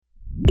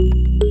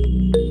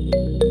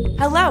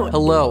Hello.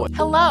 Hello.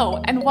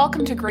 Hello, and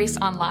welcome to Grace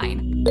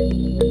Online.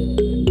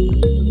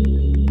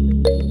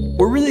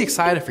 We're really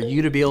excited for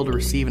you to be able to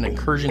receive an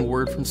encouraging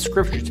word from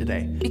Scripture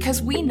today.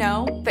 Because we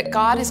know that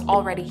God is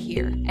already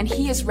here, and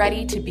He is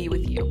ready to be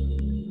with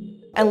you.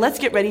 And let's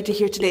get ready to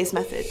hear today's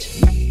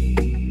message.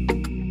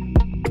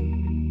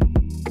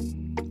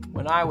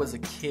 When I was a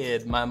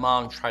kid, my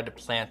mom tried to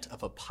plant a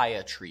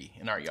papaya tree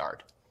in our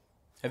yard.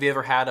 Have you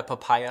ever had a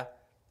papaya?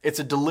 It's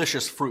a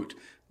delicious fruit,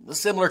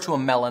 similar to a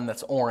melon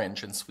that's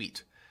orange and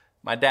sweet.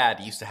 My dad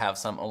used to have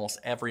some almost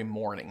every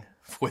morning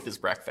with his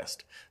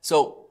breakfast.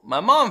 So my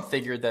mom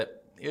figured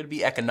that it would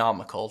be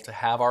economical to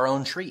have our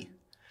own tree.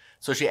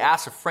 So she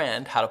asked a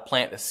friend how to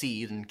plant a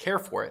seed and care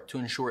for it to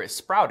ensure it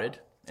sprouted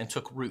and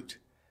took root.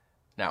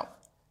 Now,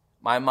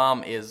 my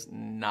mom is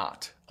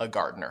not a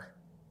gardener.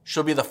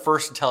 She'll be the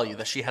first to tell you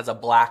that she has a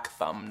black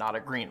thumb, not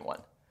a green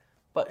one.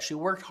 But she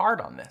worked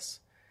hard on this.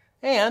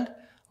 And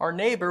our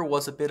neighbor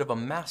was a bit of a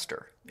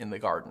master in the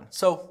garden,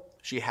 so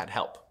she had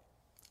help.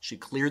 She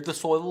cleared the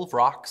soil of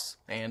rocks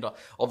and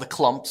all the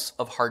clumps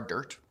of hard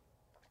dirt,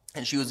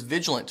 and she was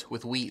vigilant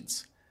with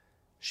weeds.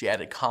 She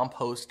added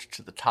compost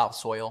to the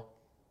topsoil,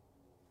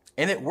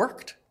 and it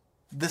worked.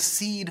 The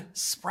seed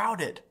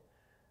sprouted.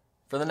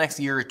 For the next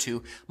year or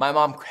two, my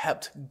mom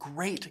kept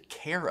great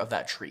care of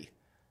that tree.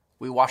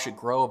 We watched it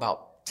grow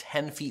about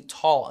 10 feet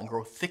tall and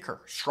grow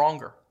thicker,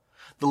 stronger.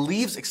 The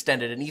leaves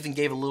extended and even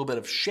gave a little bit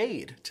of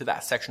shade to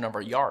that section of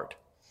our yard.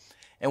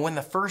 And when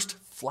the first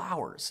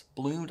flowers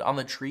bloomed on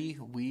the tree,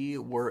 we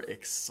were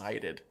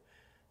excited.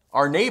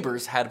 Our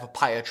neighbors had a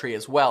papaya tree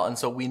as well, and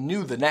so we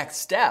knew the next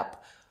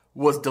step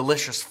was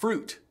delicious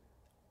fruit.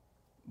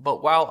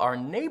 But while our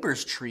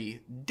neighbor's tree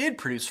did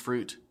produce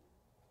fruit,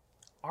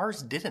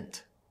 ours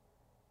didn't.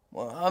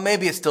 Well,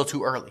 maybe it's still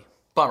too early.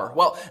 Bummer.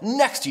 Well,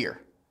 next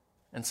year.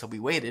 And so we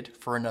waited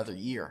for another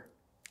year.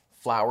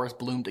 Flowers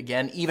bloomed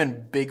again,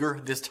 even bigger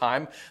this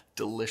time.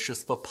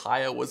 Delicious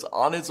papaya was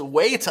on its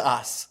way to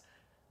us.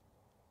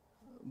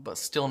 But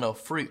still no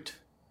fruit.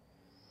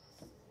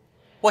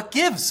 What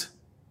gives?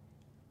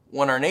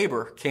 When our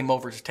neighbor came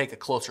over to take a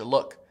closer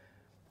look,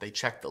 they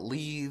checked the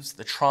leaves,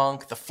 the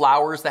trunk, the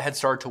flowers that had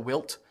started to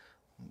wilt.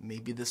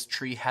 Maybe this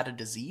tree had a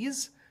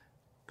disease?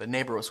 The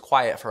neighbor was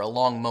quiet for a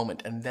long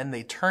moment, and then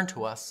they turned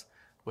to us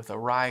with a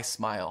wry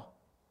smile.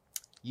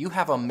 You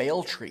have a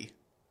male tree,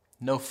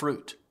 no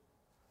fruit.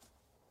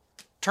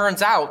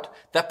 Turns out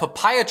that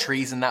papaya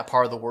trees in that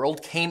part of the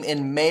world came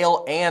in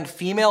male and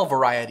female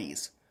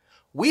varieties.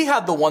 We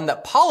had the one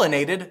that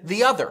pollinated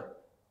the other.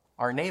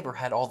 Our neighbor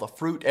had all the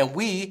fruit and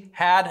we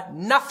had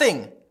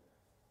nothing.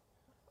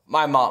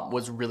 My mom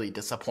was really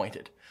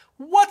disappointed.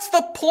 What's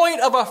the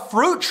point of a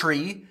fruit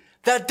tree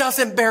that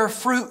doesn't bear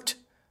fruit?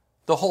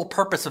 The whole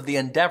purpose of the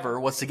endeavor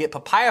was to get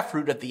papaya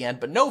fruit at the end,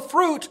 but no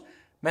fruit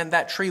meant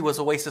that tree was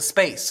a waste of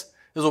space.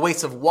 It was a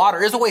waste of water.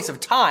 It was a waste of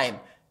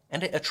time.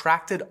 And it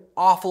attracted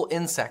awful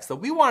insects that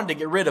we wanted to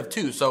get rid of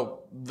too,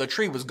 so the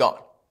tree was gone.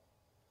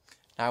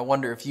 Now, I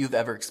wonder if you've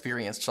ever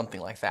experienced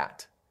something like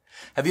that.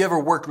 Have you ever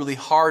worked really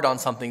hard on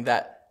something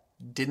that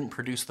didn't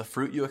produce the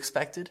fruit you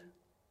expected?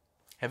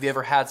 Have you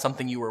ever had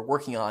something you were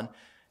working on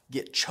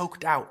get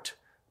choked out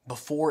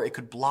before it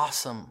could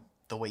blossom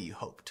the way you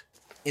hoped?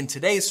 In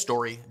today's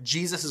story,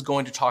 Jesus is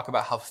going to talk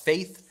about how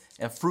faith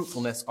and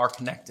fruitfulness are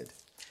connected,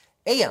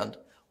 and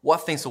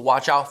what things to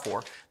watch out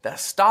for that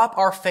stop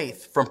our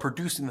faith from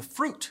producing the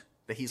fruit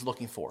that he's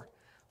looking for.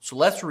 So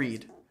let's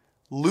read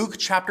Luke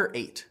chapter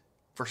 8,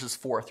 verses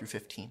 4 through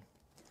 15.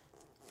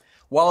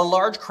 While a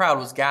large crowd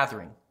was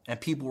gathering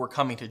and people were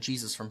coming to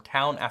Jesus from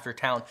town after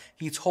town,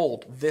 he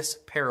told this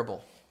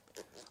parable.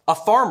 A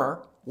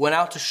farmer went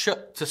out to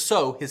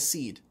sow his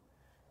seed.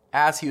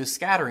 As he was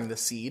scattering the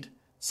seed,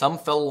 some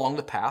fell along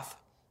the path.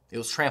 It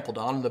was trampled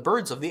on, and the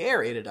birds of the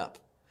air ate it up.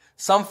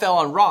 Some fell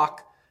on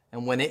rock,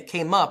 and when it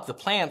came up, the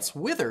plants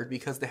withered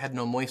because they had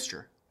no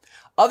moisture.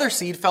 Other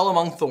seed fell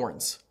among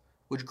thorns,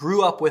 which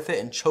grew up with it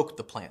and choked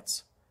the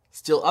plants.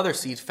 Still other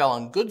seed fell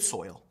on good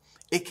soil.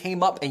 It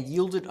came up and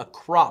yielded a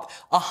crop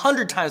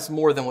 100 times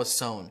more than was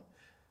sown.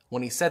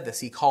 When he said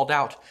this, he called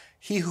out,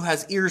 "He who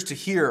has ears to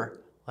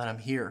hear, let him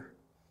hear."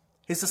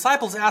 His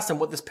disciples asked him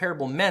what this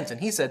parable meant,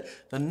 and he said,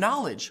 "The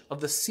knowledge of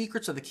the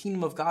secrets of the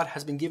kingdom of God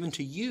has been given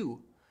to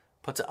you,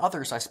 but to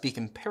others I speak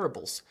in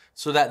parables,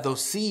 so that though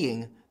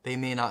seeing, they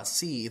may not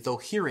see, though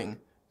hearing,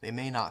 they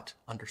may not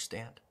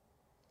understand."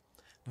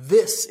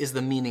 This is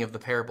the meaning of the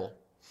parable.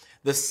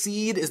 The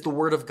seed is the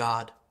word of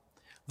God.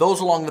 Those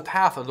along the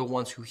path are the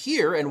ones who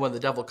hear, and when the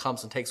devil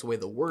comes and takes away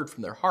the word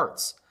from their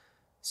hearts,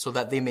 so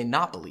that they may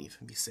not believe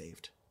and be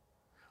saved.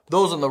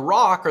 Those on the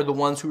rock are the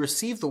ones who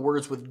receive the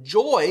words with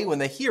joy when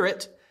they hear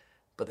it,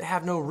 but they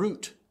have no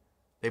root.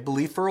 They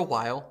believe for a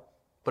while,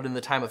 but in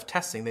the time of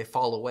testing they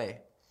fall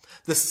away.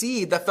 The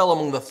seed that fell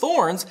among the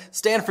thorns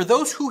stand for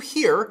those who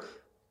hear,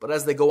 but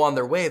as they go on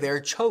their way, they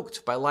are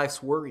choked by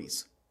life's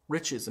worries,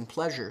 riches, and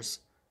pleasures,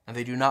 and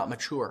they do not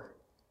mature.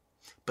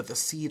 But the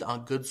seed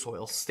on good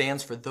soil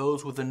stands for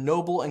those with a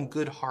noble and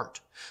good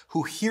heart,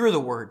 who hear the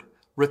word,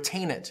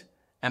 retain it,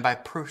 and by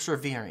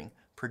persevering,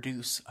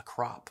 produce a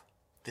crop.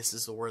 This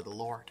is the word of the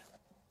Lord.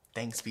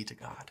 Thanks be to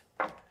God.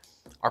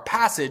 Our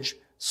passage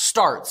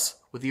starts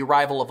with the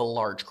arrival of a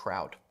large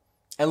crowd.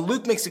 And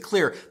Luke makes it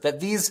clear that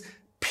these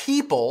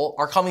people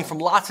are coming from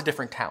lots of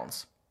different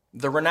towns.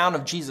 The renown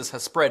of Jesus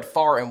has spread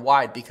far and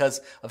wide because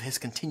of his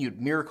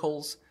continued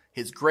miracles,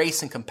 his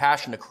grace and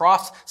compassion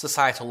across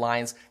societal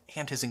lines,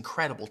 and his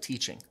incredible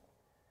teaching.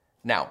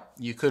 Now,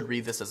 you could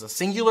read this as a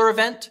singular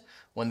event,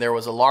 when there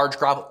was a large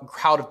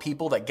crowd of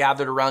people that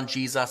gathered around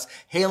Jesus,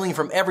 hailing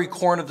from every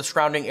corner of the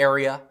surrounding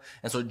area.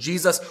 And so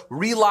Jesus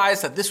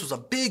realized that this was a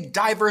big,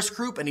 diverse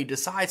group, and he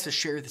decides to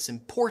share this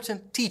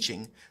important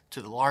teaching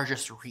to the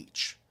largest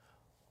reach.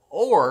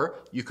 Or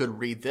you could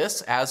read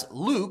this as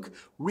Luke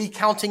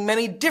recounting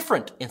many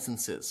different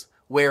instances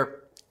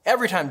where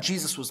every time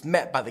Jesus was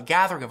met by the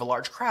gathering of a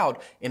large crowd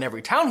in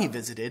every town he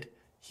visited,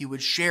 he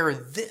would share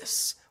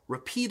this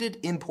repeated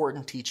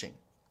important teaching.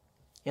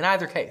 In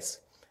either case,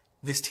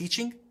 this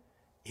teaching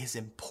is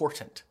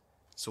important,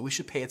 so we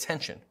should pay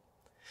attention.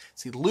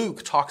 See,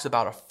 Luke talks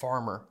about a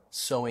farmer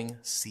sowing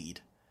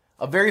seed,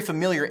 a very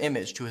familiar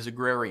image to his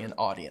agrarian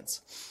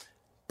audience.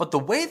 But the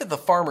way that the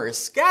farmer is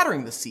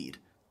scattering the seed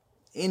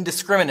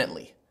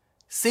indiscriminately,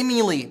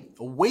 seemingly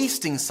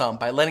wasting some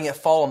by letting it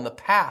fall on the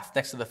path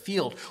next to the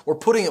field or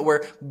putting it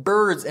where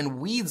birds and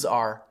weeds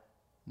are,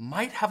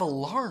 might have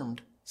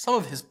alarmed some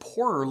of his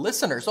poorer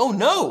listeners. Oh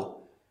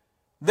no!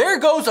 There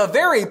goes a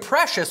very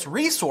precious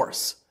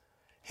resource.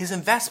 His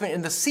investment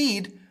in the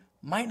seed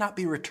might not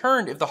be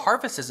returned if the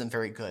harvest isn't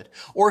very good,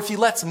 or if he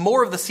lets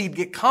more of the seed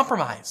get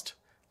compromised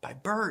by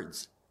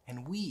birds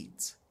and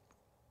weeds.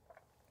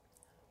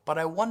 But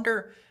I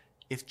wonder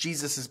if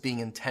Jesus is being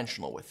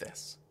intentional with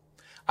this.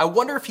 I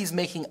wonder if he's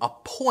making a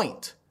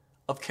point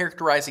of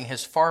characterizing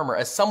his farmer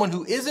as someone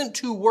who isn't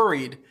too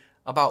worried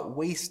about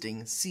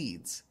wasting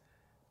seeds,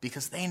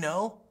 because they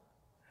know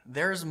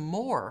there's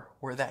more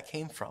where that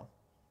came from.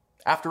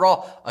 After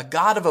all, a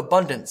God of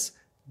abundance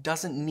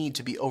doesn't need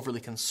to be overly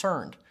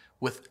concerned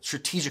with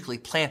strategically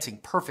planting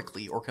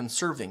perfectly or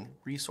conserving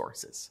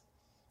resources.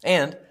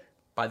 And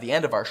by the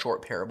end of our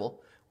short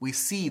parable, we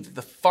see that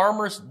the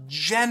farmer's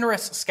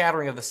generous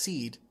scattering of the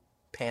seed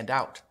panned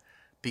out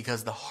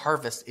because the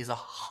harvest is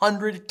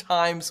 100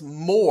 times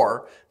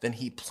more than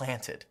he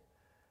planted.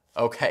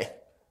 Okay,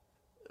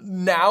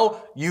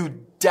 now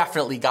you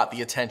definitely got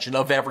the attention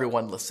of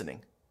everyone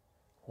listening.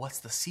 What's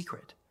the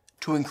secret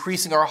to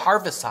increasing our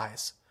harvest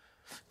size?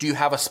 Do you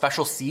have a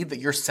special seed that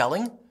you're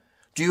selling?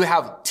 Do you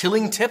have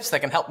tilling tips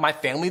that can help my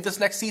family this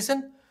next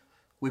season?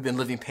 We've been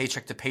living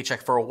paycheck to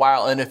paycheck for a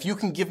while, and if you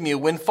can give me a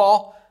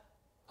windfall,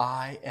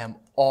 I am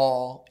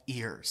all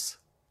ears.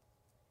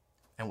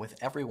 And with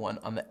everyone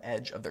on the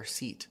edge of their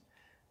seat,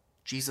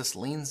 Jesus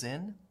leans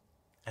in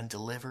and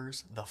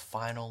delivers the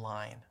final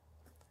line.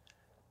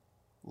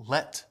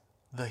 Let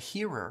the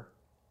hearer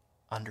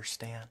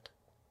understand.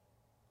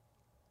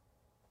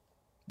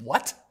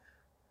 What?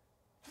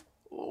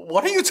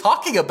 What are you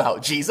talking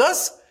about,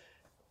 Jesus?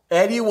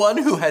 Anyone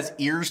who has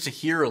ears to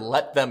hear,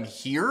 let them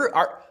hear?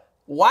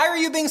 Why are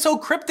you being so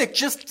cryptic?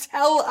 Just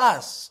tell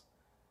us.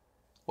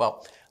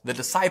 Well, the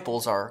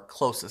disciples are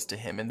closest to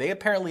him, and they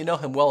apparently know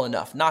him well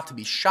enough not to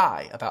be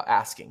shy about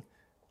asking,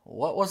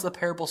 what was the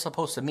parable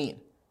supposed to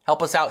mean?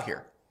 Help us out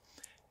here.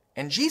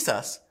 And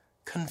Jesus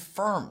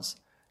confirms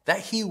that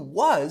he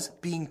was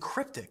being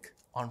cryptic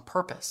on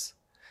purpose.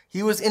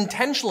 He was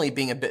intentionally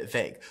being a bit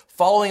vague,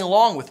 following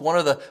along with one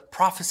of the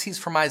prophecies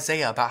from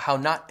Isaiah about how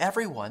not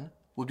everyone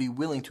would be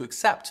willing to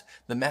accept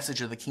the message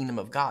of the kingdom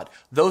of God.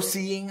 Though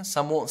seeing,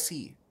 some won't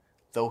see.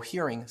 Though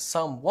hearing,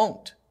 some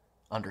won't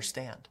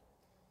understand.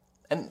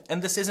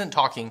 And this isn't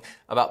talking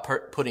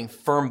about putting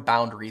firm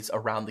boundaries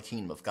around the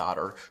kingdom of God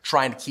or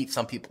trying to keep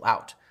some people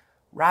out.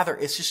 Rather,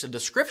 it's just a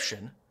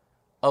description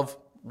of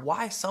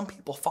why some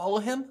people follow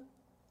him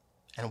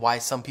and why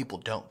some people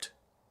don't.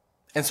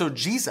 And so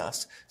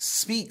Jesus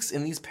speaks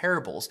in these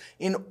parables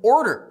in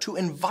order to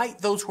invite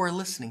those who are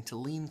listening to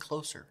lean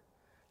closer,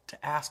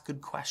 to ask good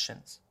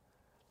questions,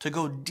 to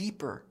go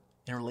deeper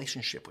in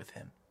relationship with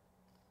him.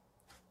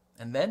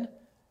 And then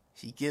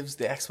he gives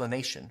the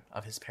explanation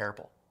of his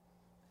parable.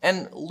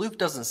 And Luke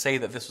doesn't say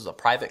that this was a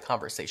private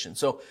conversation,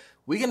 so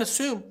we can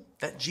assume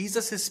that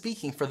Jesus is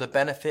speaking for the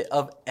benefit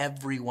of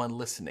everyone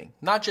listening,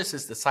 not just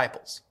his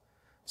disciples.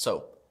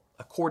 So,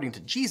 according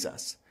to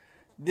Jesus,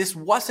 this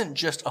wasn't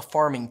just a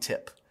farming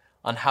tip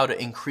on how to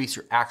increase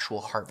your actual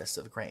harvest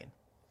of grain.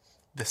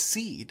 The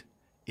seed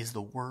is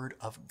the word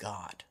of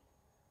God.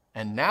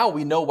 And now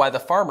we know why the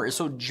farmer is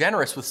so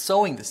generous with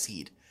sowing the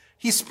seed.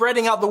 He's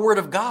spreading out the word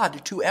of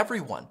God to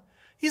everyone.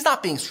 He's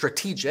not being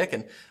strategic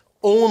and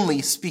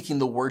only speaking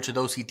the word to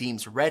those he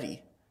deems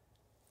ready.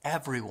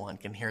 Everyone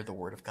can hear the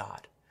word of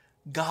God.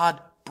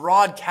 God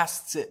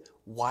broadcasts it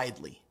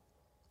widely.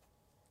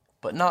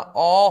 But not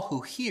all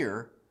who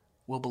hear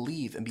will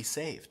believe and be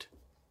saved.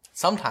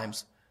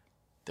 Sometimes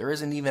there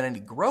isn't even any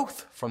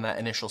growth from that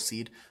initial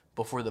seed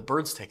before the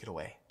birds take it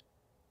away.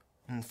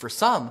 And for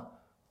some,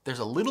 there's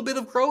a little bit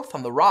of growth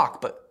on the rock,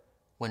 but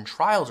when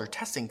trials or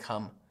testing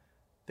come,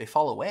 they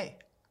fall away.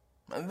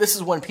 This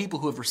is when people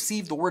who have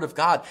received the word of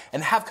God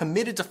and have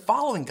committed to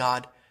following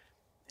God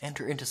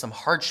enter into some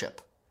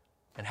hardship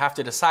and have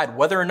to decide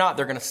whether or not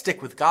they're going to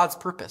stick with God's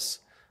purpose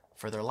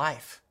for their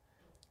life.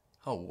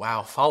 Oh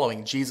wow,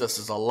 following Jesus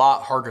is a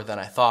lot harder than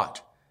I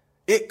thought.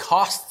 It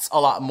costs a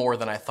lot more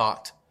than I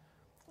thought.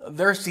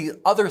 There's the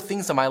other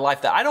things in my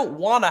life that I don't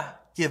want to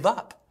give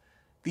up.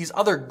 These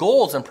other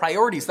goals and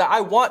priorities that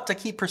I want to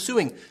keep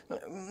pursuing.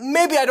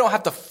 Maybe I don't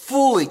have to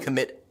fully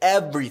commit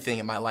everything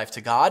in my life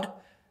to God.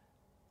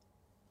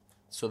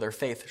 So their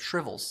faith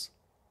shrivels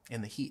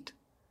in the heat.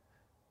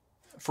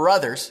 For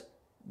others,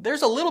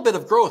 there's a little bit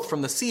of growth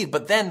from the seed,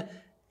 but then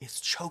it's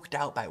choked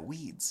out by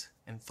weeds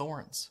and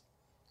thorns.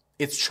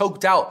 It's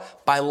choked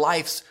out by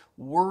life's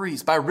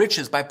worries, by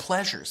riches, by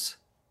pleasures.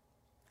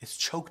 It's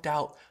choked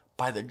out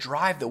by the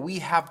drive that we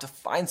have to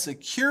find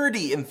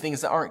security in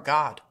things that aren't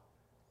God.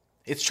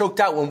 It's choked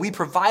out when we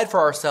provide for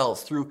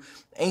ourselves through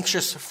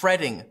anxious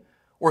fretting,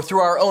 or through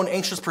our own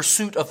anxious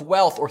pursuit of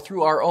wealth, or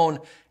through our own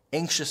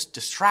anxious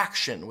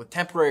distraction with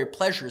temporary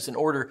pleasures in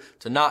order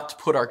to not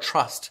put our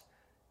trust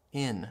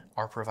in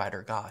our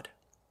provider God.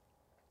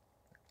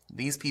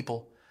 These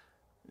people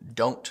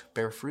don't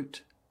bear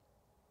fruit.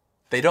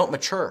 They don't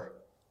mature.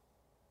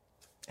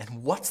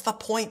 And what's the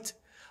point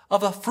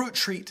of a fruit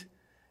tree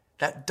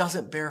that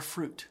doesn't bear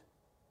fruit?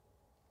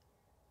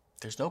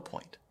 There's no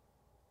point.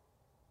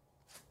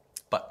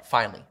 But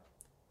finally,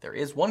 there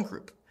is one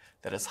group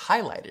that is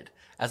highlighted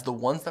as the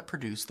ones that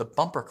produce the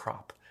bumper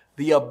crop,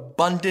 the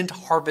abundant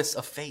harvest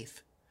of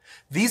faith.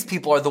 These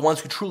people are the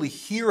ones who truly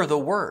hear the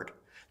word.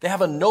 They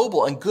have a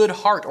noble and good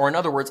heart, or in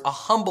other words, a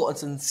humble and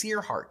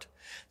sincere heart.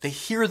 They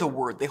hear the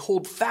word, they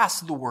hold fast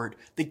to the word,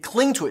 they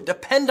cling to it,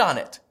 depend on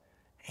it,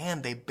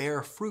 and they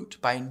bear fruit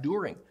by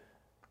enduring,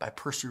 by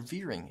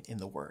persevering in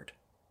the word.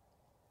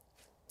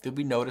 Did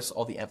we notice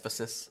all the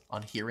emphasis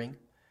on hearing?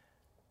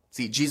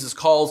 See, Jesus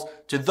calls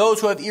to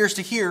those who have ears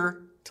to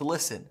hear to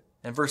listen.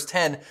 And verse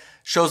 10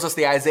 shows us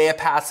the Isaiah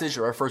passage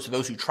that refers to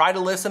those who try to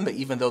listen, but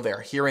even though they are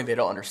hearing, they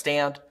don't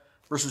understand.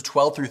 Verses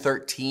 12 through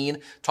 13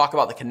 talk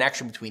about the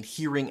connection between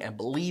hearing and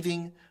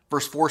believing.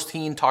 Verse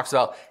 14 talks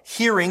about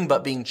hearing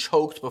but being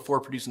choked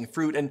before producing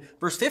fruit. And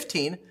verse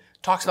 15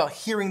 talks about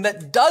hearing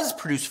that does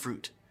produce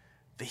fruit,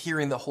 the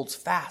hearing that holds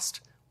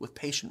fast with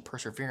patient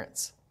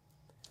perseverance.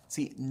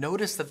 See,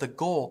 notice that the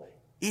goal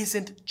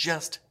isn't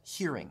just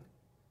hearing.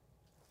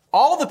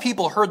 All the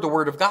people heard the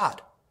word of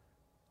God,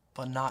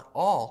 but not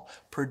all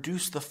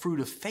produced the fruit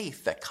of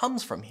faith that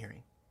comes from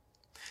hearing.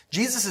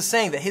 Jesus is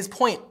saying that his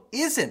point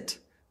isn't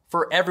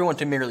for everyone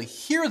to merely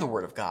hear the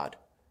word of God.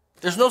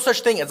 There's no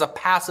such thing as a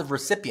passive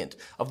recipient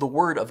of the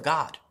word of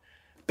God.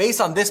 Based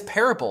on this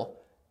parable,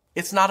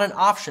 it's not an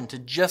option to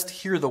just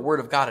hear the word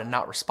of God and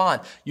not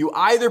respond. You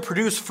either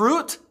produce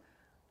fruit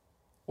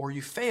or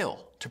you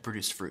fail to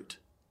produce fruit.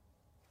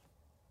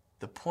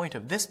 The point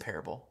of this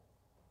parable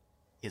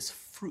is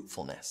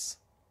fruitfulness.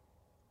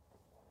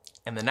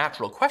 And the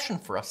natural question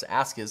for us to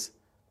ask is,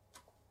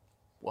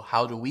 well,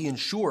 how do we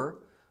ensure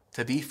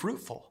to be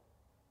fruitful?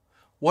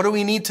 What do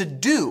we need to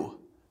do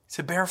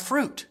to bear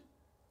fruit?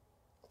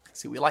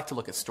 See, we like to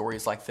look at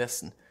stories like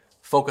this and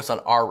focus on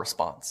our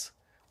response.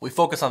 We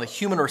focus on the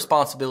human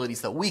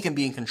responsibilities that we can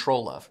be in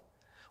control of.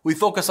 We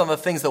focus on the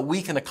things that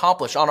we can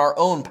accomplish on our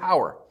own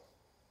power.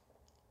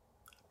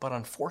 But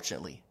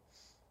unfortunately,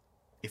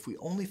 if we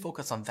only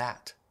focus on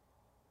that,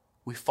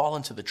 we fall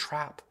into the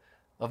trap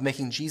of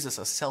making Jesus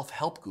a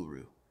self-help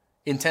guru,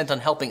 intent on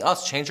helping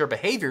us change our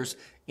behaviors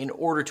in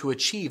order to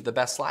achieve the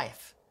best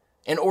life,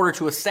 in order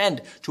to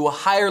ascend to a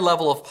higher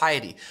level of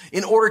piety,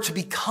 in order to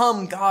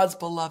become God's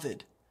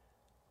beloved.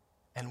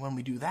 And when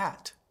we do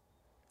that,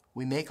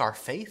 we make our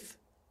faith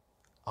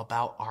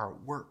about our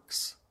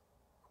works.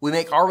 We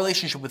make our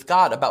relationship with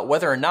God about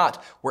whether or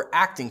not we're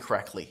acting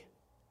correctly.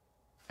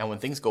 And when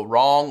things go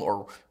wrong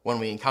or when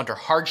we encounter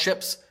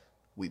hardships,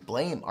 we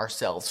blame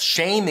ourselves,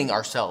 shaming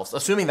ourselves,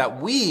 assuming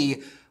that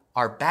we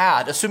are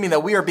bad, assuming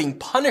that we are being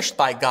punished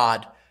by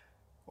God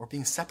or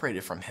being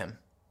separated from him.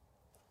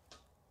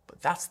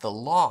 But that's the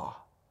law,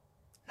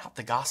 not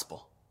the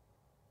gospel.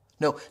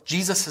 No,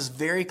 Jesus says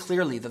very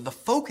clearly that the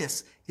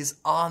focus is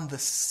on the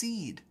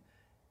seed.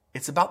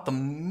 It's about the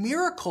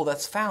miracle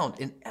that's found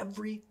in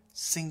every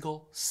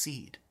single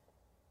seed.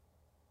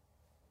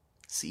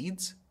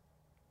 Seeds?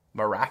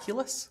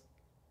 Miraculous?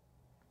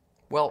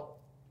 Well,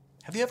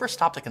 have you ever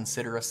stopped to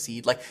consider a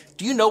seed?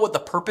 Do you know what the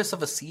purpose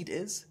of a seed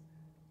is?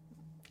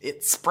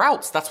 It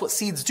sprouts. That's what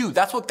seeds do.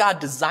 That's what God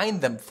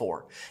designed them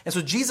for. And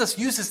so Jesus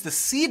uses the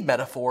seed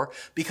metaphor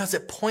because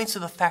it points to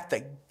the fact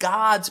that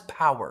God's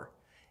power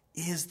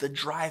is the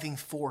driving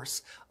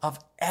force of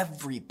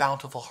every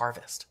bountiful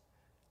harvest.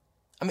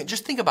 I mean,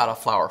 just think about a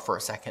flower for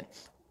a second.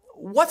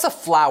 What's a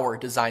flower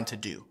designed to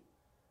do?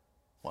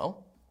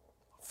 Well,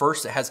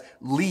 first, it has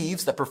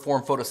leaves that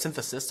perform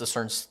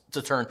photosynthesis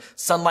to turn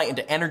sunlight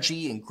into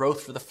energy and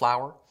growth for the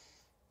flower.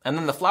 And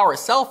then the flower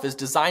itself is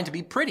designed to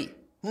be pretty,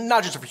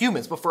 not just for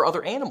humans, but for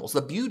other animals.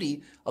 The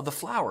beauty of the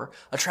flower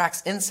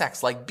attracts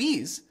insects like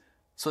bees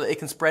so that it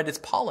can spread its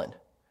pollen.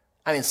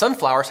 I mean,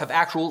 sunflowers have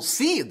actual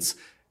seeds,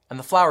 and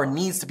the flower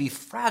needs to be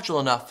fragile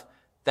enough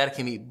that it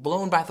can be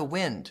blown by the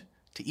wind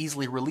to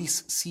easily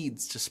release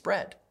seeds to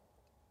spread.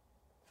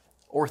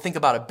 Or think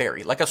about a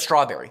berry, like a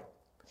strawberry.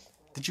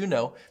 Did you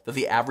know that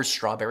the average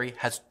strawberry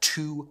has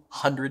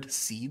 200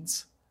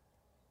 seeds?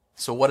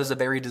 So what is a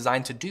berry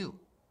designed to do?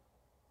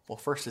 Well,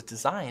 first, it's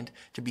designed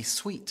to be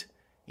sweet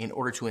in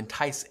order to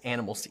entice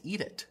animals to eat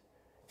it.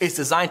 It's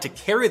designed to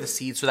carry the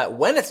seeds so that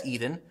when it's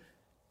eaten,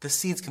 the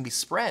seeds can be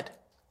spread.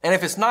 And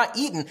if it's not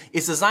eaten,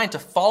 it's designed to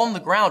fall on the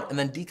ground and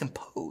then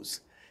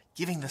decompose,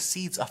 giving the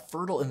seeds a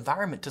fertile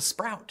environment to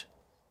sprout.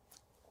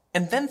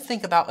 And then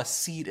think about a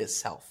seed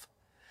itself.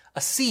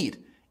 A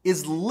seed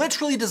is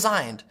literally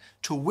designed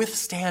to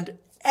withstand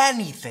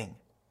anything.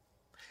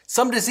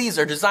 Some seeds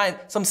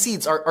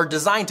are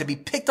designed to be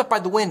picked up by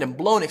the wind and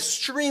blown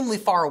extremely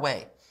far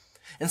away.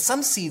 And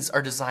some seeds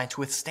are designed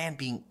to withstand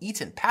being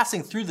eaten,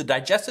 passing through the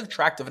digestive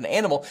tract of an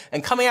animal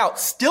and coming out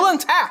still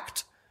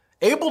intact,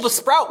 able to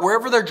sprout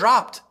wherever they're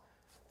dropped.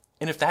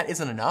 And if that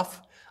isn't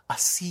enough, a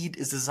seed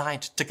is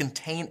designed to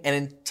contain an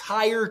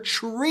entire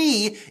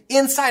tree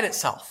inside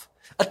itself.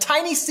 A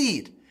tiny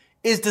seed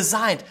is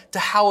designed to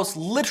house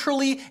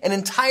literally an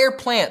entire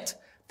plant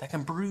that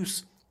can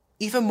produce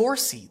even more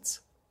seeds.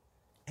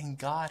 And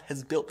God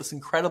has built this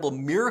incredible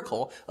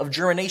miracle of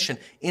germination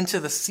into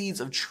the seeds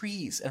of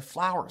trees and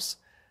flowers.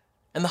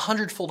 And the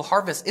 100-fold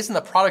harvest isn't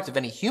the product of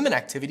any human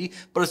activity,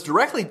 but is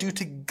directly due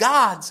to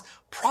God's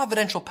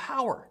providential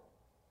power.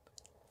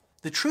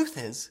 The truth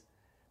is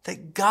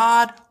that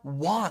God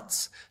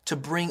wants to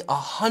bring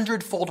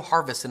 100-fold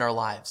harvest in our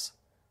lives.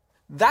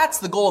 That's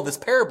the goal of this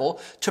parable,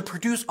 to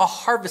produce a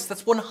harvest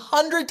that's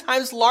 100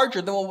 times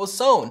larger than what was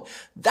sown.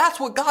 That's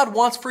what God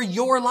wants for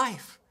your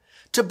life.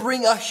 To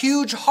bring a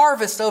huge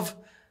harvest of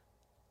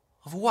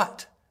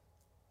what?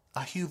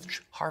 A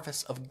huge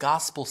harvest of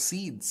gospel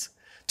seeds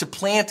to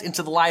plant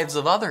into the lives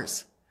of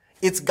others.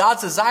 It's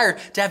God's desire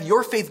to have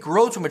your faith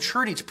grow to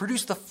maturity, to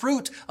produce the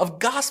fruit of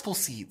gospel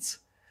seeds.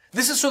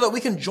 This is so that we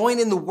can join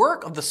in the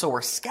work of the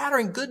sower,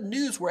 scattering good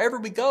news wherever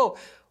we go,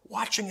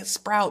 watching it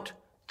sprout,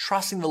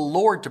 trusting the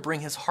Lord to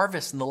bring his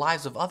harvest in the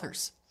lives of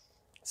others.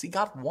 See,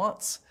 God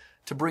wants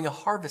to bring a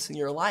harvest in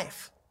your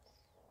life.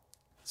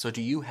 So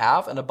do you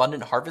have an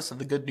abundant harvest of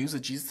the good news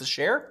of Jesus to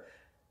share?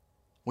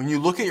 When you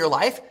look at your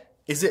life,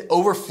 is it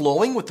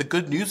overflowing with the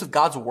good news of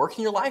God's work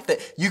in your life that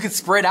you can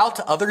spread out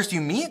to others you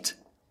meet?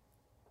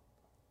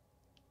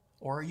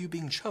 Or are you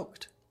being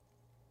choked?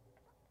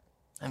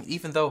 I mean,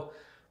 even though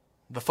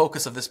the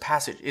focus of this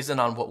passage isn't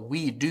on what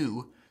we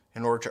do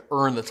in order to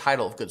earn the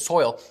title of good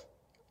soil,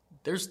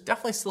 there's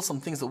definitely still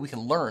some things that we can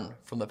learn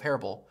from the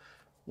parable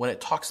when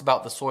it talks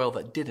about the soil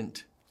that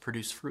didn't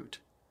produce fruit.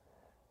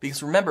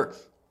 Because remember,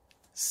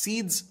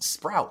 seeds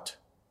sprout.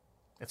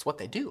 It's what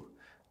they do.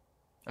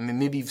 I mean,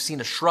 maybe you've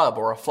seen a shrub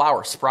or a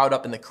flower sprout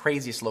up in the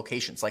craziest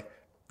locations, like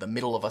the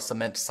middle of a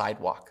cement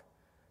sidewalk.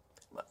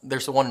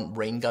 There's the one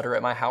rain gutter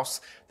at my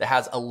house that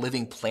has a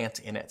living plant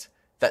in it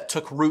that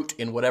took root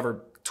in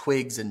whatever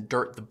twigs and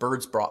dirt the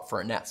birds brought for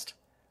a nest.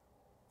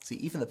 See,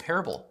 even the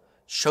parable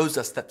shows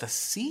us that the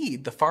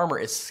seed the farmer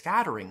is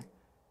scattering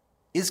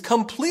is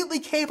completely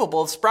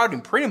capable of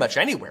sprouting pretty much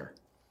anywhere.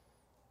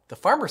 The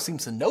farmer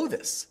seems to know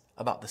this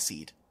about the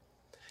seed.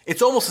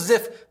 It's almost as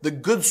if the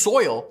good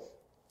soil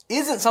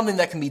isn't something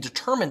that can be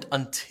determined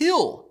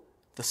until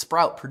the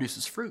sprout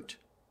produces fruit.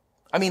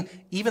 I mean,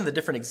 even the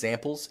different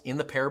examples in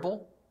the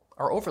parable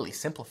are overly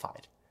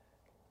simplified.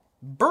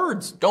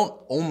 Birds don't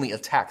only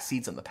attack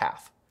seeds in the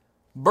path.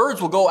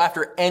 Birds will go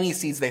after any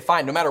seeds they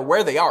find, no matter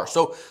where they are.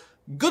 So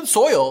good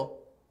soil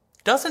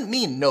doesn't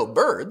mean no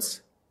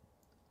birds.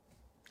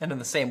 And in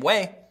the same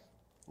way,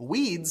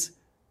 weeds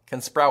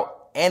can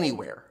sprout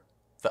anywhere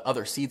the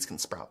other seeds can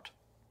sprout.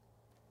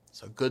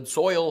 So good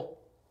soil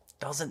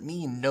doesn't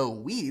mean no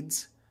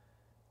weeds.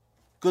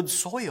 Good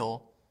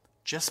soil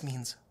just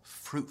means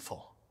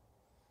fruitful.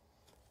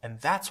 And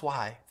that's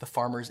why the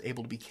farmer is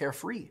able to be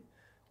carefree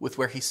with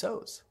where he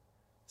sows.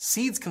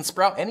 Seeds can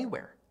sprout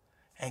anywhere,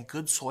 and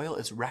good soil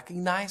is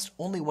recognized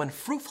only when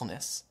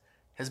fruitfulness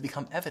has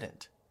become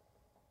evident.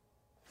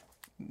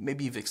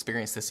 Maybe you've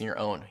experienced this in your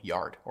own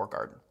yard or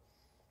garden.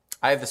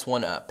 I have this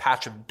one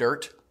patch of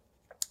dirt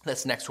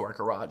that's next to our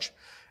garage,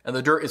 and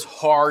the dirt is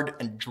hard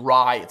and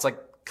dry. It's like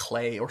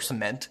clay or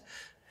cement.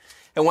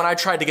 And when I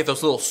tried to get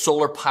those little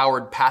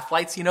solar-powered path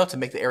lights, to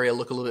make the area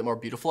look a little bit more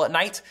beautiful at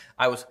night,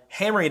 I was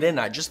hammering it in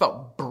and I just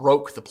about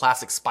broke the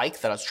plastic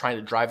spike that I was trying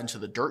to drive into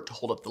the dirt to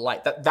hold up the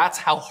light. That's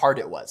how hard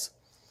it was.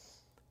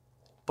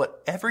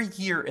 But every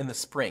year in the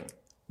spring,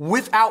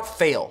 without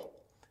fail,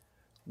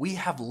 we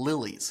have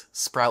lilies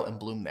sprout and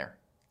bloom there.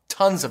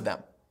 Tons of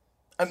them.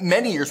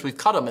 Many years we've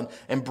cut them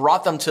and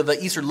brought them to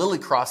the Easter Lily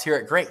Cross here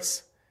at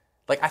Grace.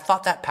 I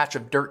thought that patch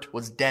of dirt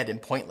was dead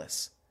and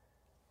pointless.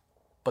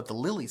 But the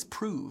lilies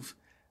prove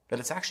that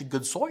it's actually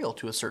good soil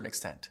to a certain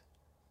extent.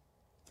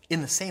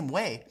 In the same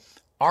way,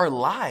 our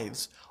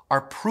lives are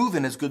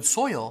proven as good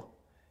soil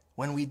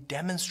when we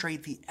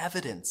demonstrate the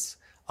evidence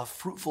of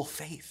fruitful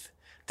faith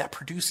that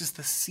produces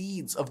the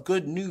seeds of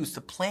good news to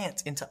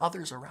plant into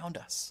others around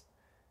us.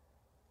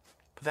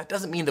 But that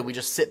doesn't mean that we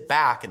just sit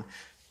back and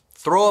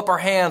throw up our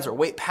hands or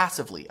wait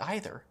passively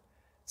either.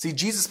 See,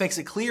 Jesus makes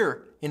it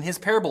clear in his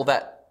parable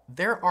that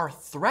there are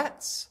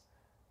threats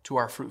to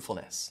our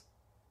fruitfulness.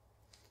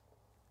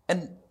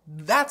 And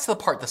that's the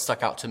part that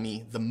stuck out to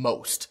me the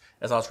most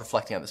as I was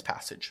reflecting on this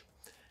passage.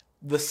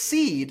 The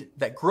seed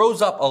that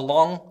grows up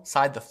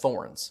alongside the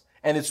thorns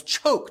and is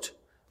choked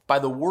by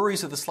the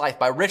worries of this life,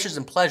 by riches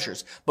and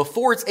pleasures,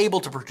 before it's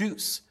able to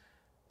produce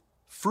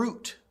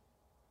fruit.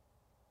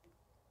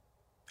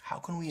 How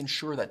can we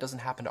ensure that doesn't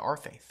happen to our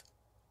faith?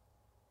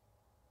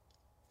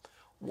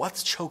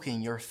 What's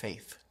choking your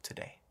faith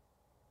today?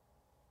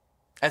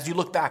 As you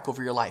look back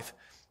over your life,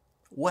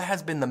 what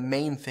has been the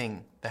main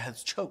thing that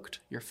has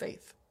choked your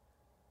faith?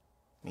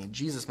 I mean,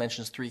 Jesus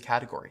mentions 3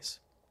 categories: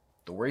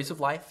 the worries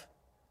of life,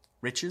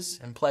 riches,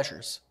 and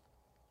pleasures.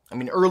 I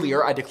mean,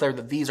 earlier I declared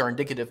that these are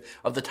indicative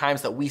of the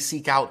times that we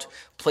seek out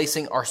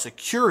placing our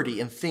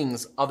security in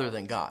things other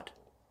than God.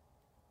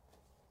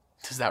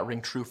 Does that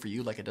ring true for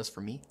you like it does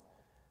for me?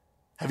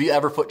 Have you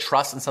ever put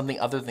trust in something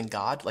other than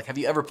God? Like, have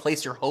you ever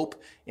placed your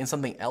hope in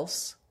something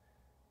else?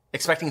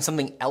 Expecting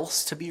something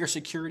else to be your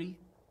security,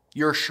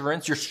 your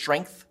assurance, your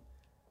strength?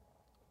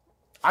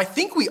 I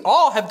think we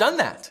all have done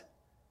that.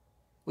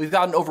 We've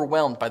gotten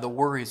overwhelmed by the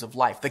worries of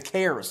life, the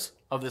cares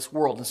of this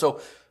world. And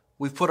so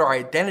we've put our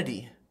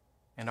identity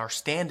and our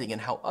standing in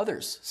how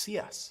others see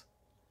us.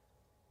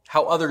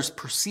 How others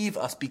perceive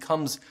us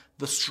becomes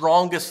the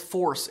strongest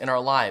force in our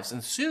lives.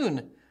 And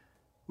soon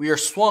we are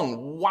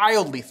swung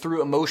wildly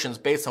through emotions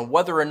based on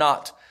whether or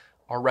not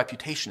our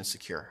reputation is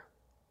secure.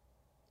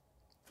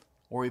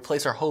 Or we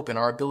place our hope in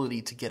our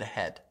ability to get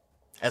ahead.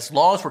 As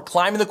long as we're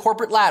climbing the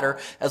corporate ladder,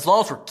 as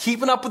long as we're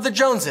keeping up with the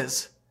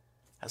Joneses,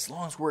 as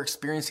long as we're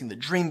experiencing the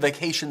dream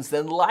vacations,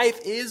 then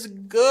life is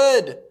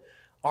good.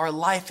 Our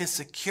life is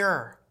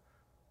secure.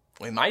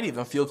 We might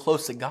even feel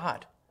close to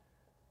God.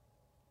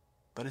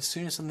 But as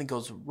soon as something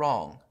goes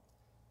wrong,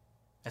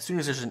 as soon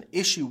as there's an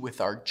issue with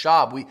our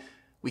job,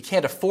 we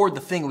can't afford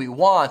the thing we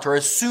want, or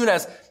as soon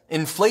as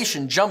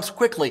inflation jumps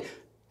quickly,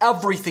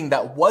 everything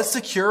that was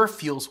secure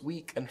feels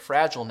weak and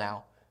fragile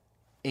now,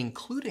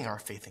 including our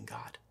faith in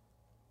God.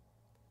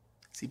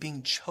 See,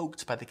 being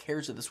choked by the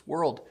cares of this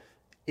world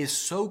is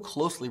so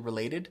closely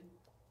related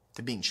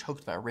to being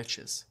choked by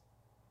riches.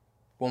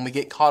 When we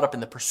get caught up in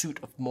the pursuit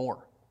of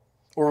more,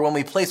 or when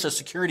we place our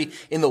security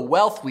in the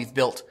wealth we've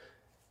built,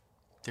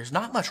 there's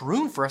not much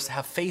room for us to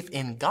have faith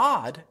in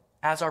God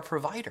as our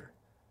provider.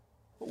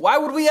 Why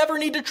would we ever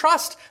need to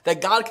trust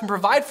that God can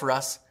provide for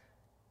us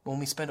when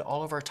we spend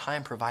all of our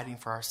time providing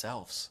for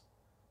ourselves?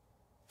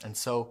 And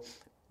so,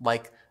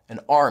 like an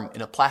arm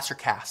in a plaster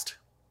cast,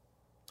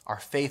 our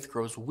faith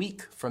grows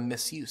weak from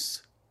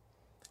misuse.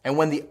 And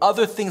when the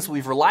other things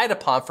we've relied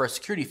upon for our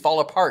security fall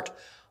apart,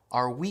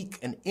 our weak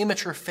and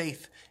immature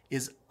faith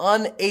is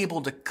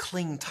unable to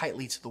cling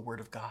tightly to the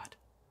Word of God.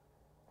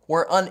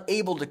 We're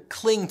unable to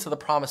cling to the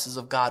promises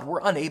of God.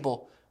 We're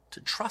unable to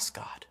trust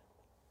God.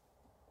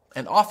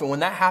 And often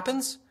when that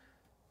happens,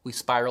 we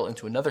spiral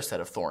into another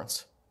set of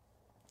thorns,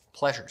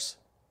 pleasures.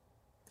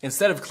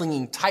 Instead of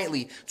clinging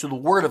tightly to the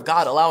Word of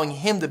God, allowing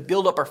Him to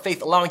build up our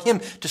faith, allowing Him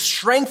to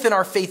strengthen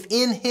our faith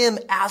in Him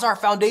as our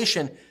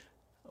foundation,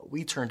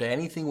 we turn to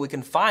anything we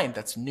can find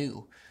that's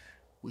new.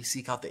 We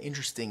seek out the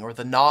interesting or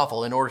the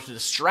novel in order to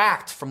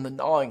distract from the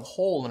gnawing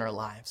hole in our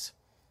lives.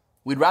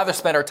 We'd rather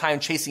spend our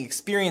time chasing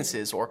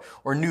experiences or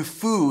new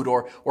food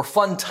or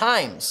fun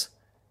times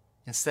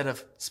instead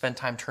of spend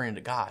time turning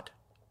to God.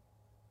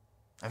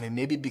 I mean,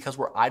 maybe because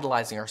we're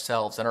idolizing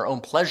ourselves and our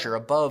own pleasure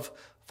above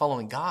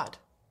following God.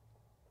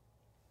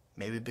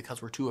 Maybe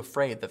because we're too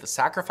afraid that the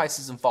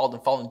sacrifices involved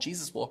in following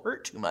Jesus will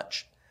hurt too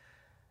much.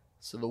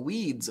 So the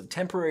weeds of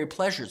temporary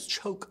pleasures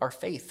choke our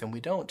faith and we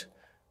don't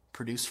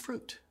produce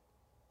fruit.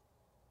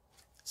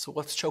 So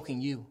what's choking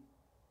you?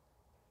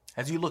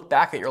 As you look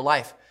back at your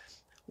life,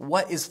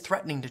 what is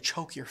threatening to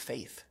choke your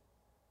faith?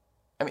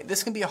 I mean,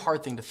 this can be a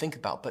hard thing to think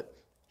about, but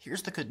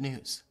here's the good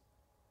news.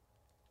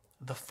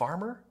 The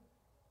farmer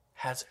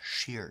has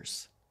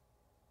shears.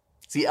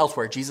 See,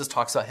 elsewhere, Jesus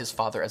talks about his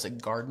Father as a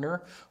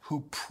gardener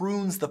who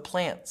prunes the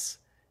plants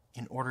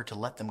in order to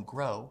let them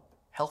grow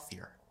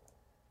healthier.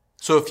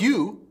 So if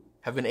you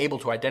have been able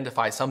to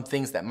identify some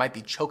things that might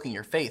be choking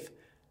your faith,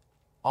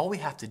 all we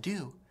have to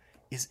do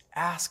is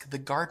ask the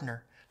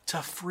gardener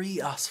to free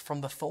us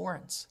from the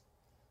thorns.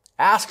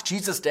 Ask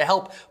Jesus to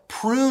help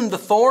prune the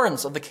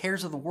thorns of the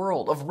cares of the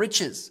world, of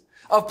riches,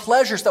 of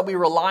pleasures that we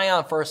rely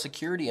on for our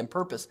security and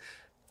purpose.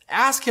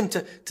 Ask Him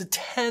to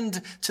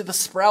tend to the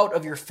sprout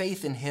of your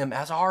faith in Him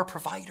as our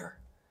provider,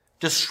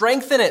 to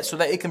strengthen it so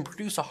that it can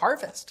produce a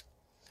harvest.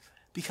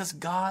 Because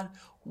God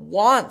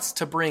wants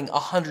to bring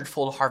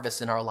 100-fold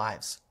harvest in our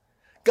lives.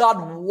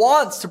 God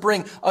wants to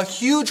bring a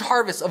huge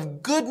harvest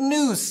of good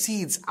news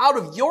seeds out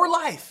of your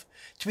life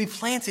to be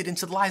planted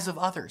into the lives of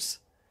others.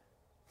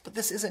 But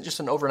this isn't just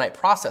an overnight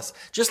process.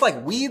 Just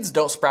like weeds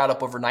don't sprout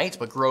up overnight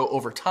but grow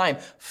over time,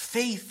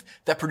 faith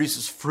that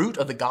produces fruit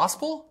of the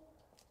gospel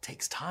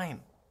takes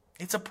time.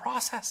 It's a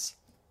process.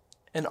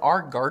 And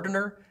our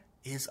gardener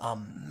is a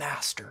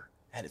master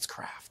at its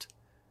craft.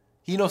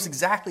 He knows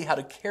exactly how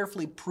to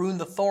carefully prune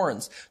the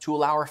thorns to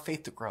allow our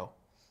faith to grow.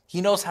 He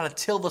knows how to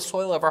till the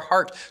soil of our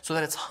heart so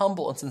that it's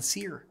humble and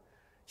sincere.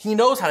 He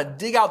knows how to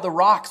dig out the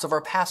rocks of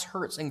our past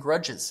hurts and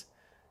grudges.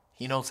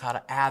 He knows how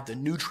to add the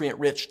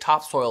nutrient-rich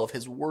topsoil of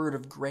his word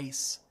of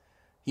grace.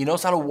 He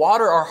knows how to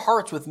water our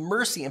hearts with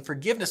mercy and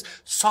forgiveness,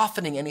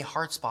 softening any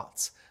hard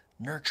spots,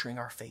 nurturing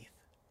our faith.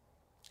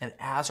 And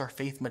as our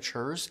faith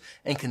matures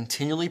and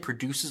continually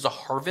produces a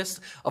harvest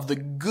of the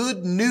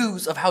good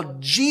news of how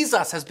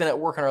Jesus has been at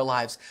work in our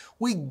lives,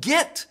 we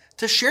get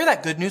to share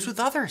that good news with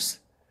others.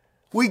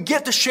 We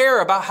get to share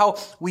about how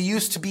we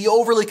used to be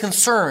overly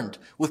concerned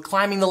with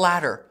climbing the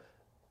ladder,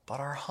 but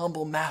our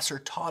humble master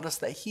taught us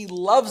that he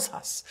loves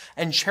us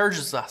and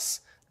cherishes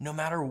us no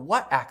matter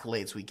what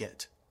accolades we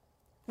get.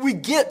 We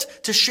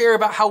get to share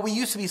about how we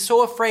used to be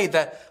so afraid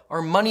that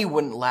our money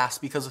wouldn't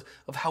last because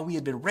of how we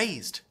had been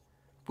raised.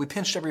 We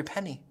pinched every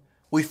penny.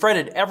 We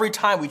fretted every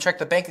time we checked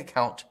the bank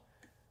account.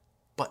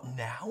 But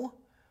now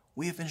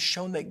we have been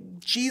shown that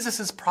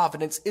Jesus'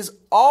 providence is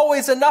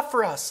always enough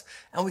for us,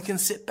 and we can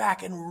sit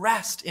back and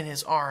rest in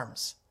his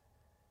arms.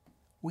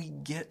 We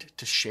get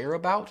to share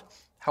about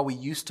how we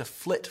used to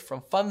flit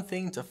from fun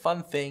thing to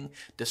fun thing,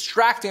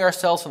 distracting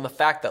ourselves from the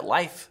fact that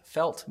life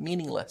felt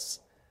meaningless.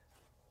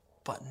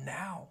 But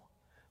now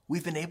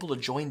we've been able to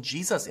join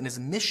Jesus in his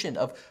mission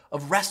of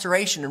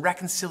restoration and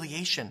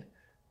reconciliation.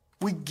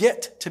 We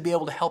get to be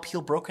able to help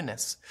heal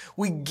brokenness.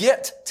 We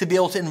get to be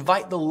able to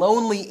invite the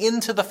lonely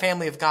into the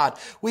family of God.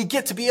 We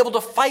get to be able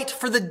to fight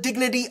for the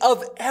dignity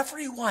of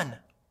everyone.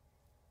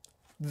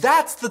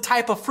 That's the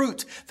type of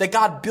fruit that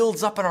God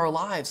builds up in our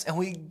lives, and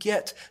we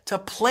get to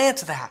plant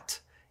that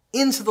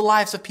into the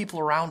lives of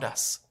people around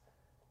us.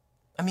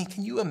 I mean,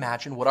 can you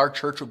imagine what our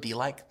church would be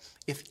like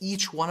if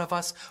each one of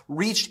us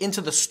reached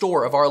into the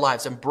store of our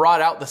lives and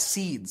brought out the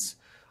seeds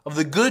of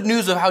the good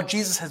news of how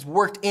Jesus has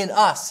worked in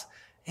us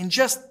and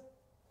just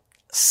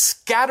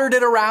scattered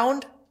it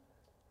around?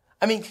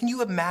 I mean, can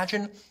you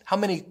imagine how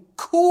many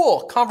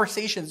cool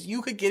conversations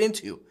you could get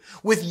into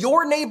with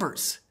your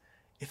neighbors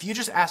if you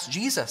just asked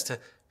Jesus to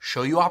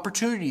show you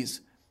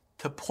opportunities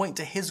to point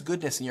to his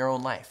goodness in your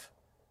own life?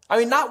 I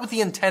mean, not with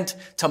the intent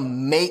to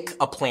make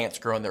a plant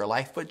grow in their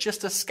life, but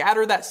just to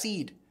scatter that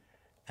seed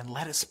and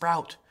let it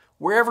sprout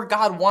wherever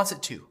God wants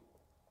it to.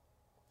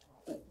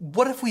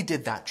 What if we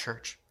did that,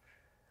 church?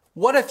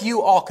 What if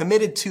you all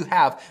committed to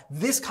have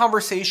this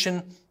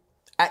conversation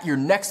at your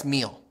next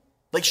meal?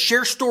 Like,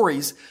 share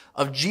stories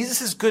of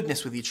Jesus'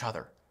 goodness with each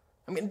other.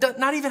 I mean,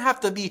 not even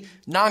have to be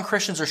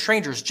non-Christians or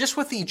strangers, just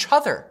with each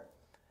other.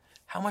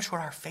 How much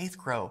would our faith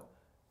grow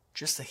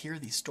just to hear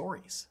these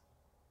stories?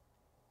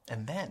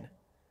 And then,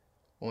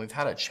 when we've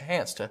had a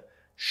chance to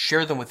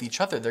share them with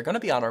each other, they're going to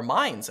be on our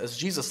minds as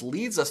Jesus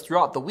leads us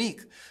throughout the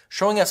week,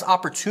 showing us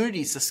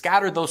opportunities to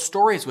scatter those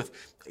stories with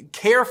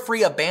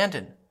carefree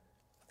abandon,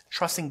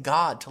 trusting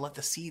God to let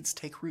the seeds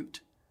take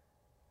root.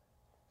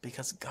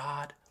 Because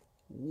God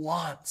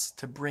wants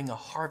to bring a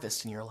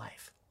harvest in your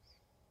life.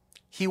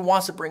 He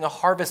wants to bring a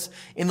harvest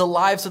in the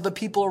lives of the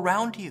people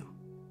around you.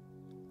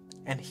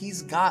 And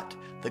he's got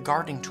the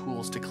gardening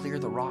tools to clear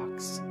the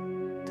rocks,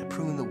 to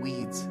prune the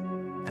weeds,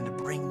 and to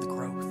bring the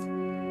growth.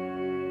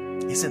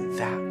 Isn't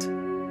that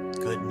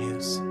good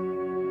news?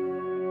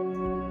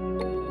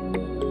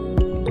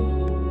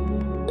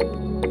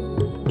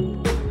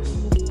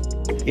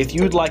 If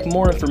you'd like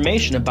more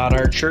information about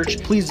our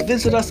church, please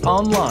visit us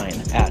online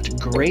at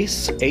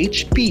gracehb.org.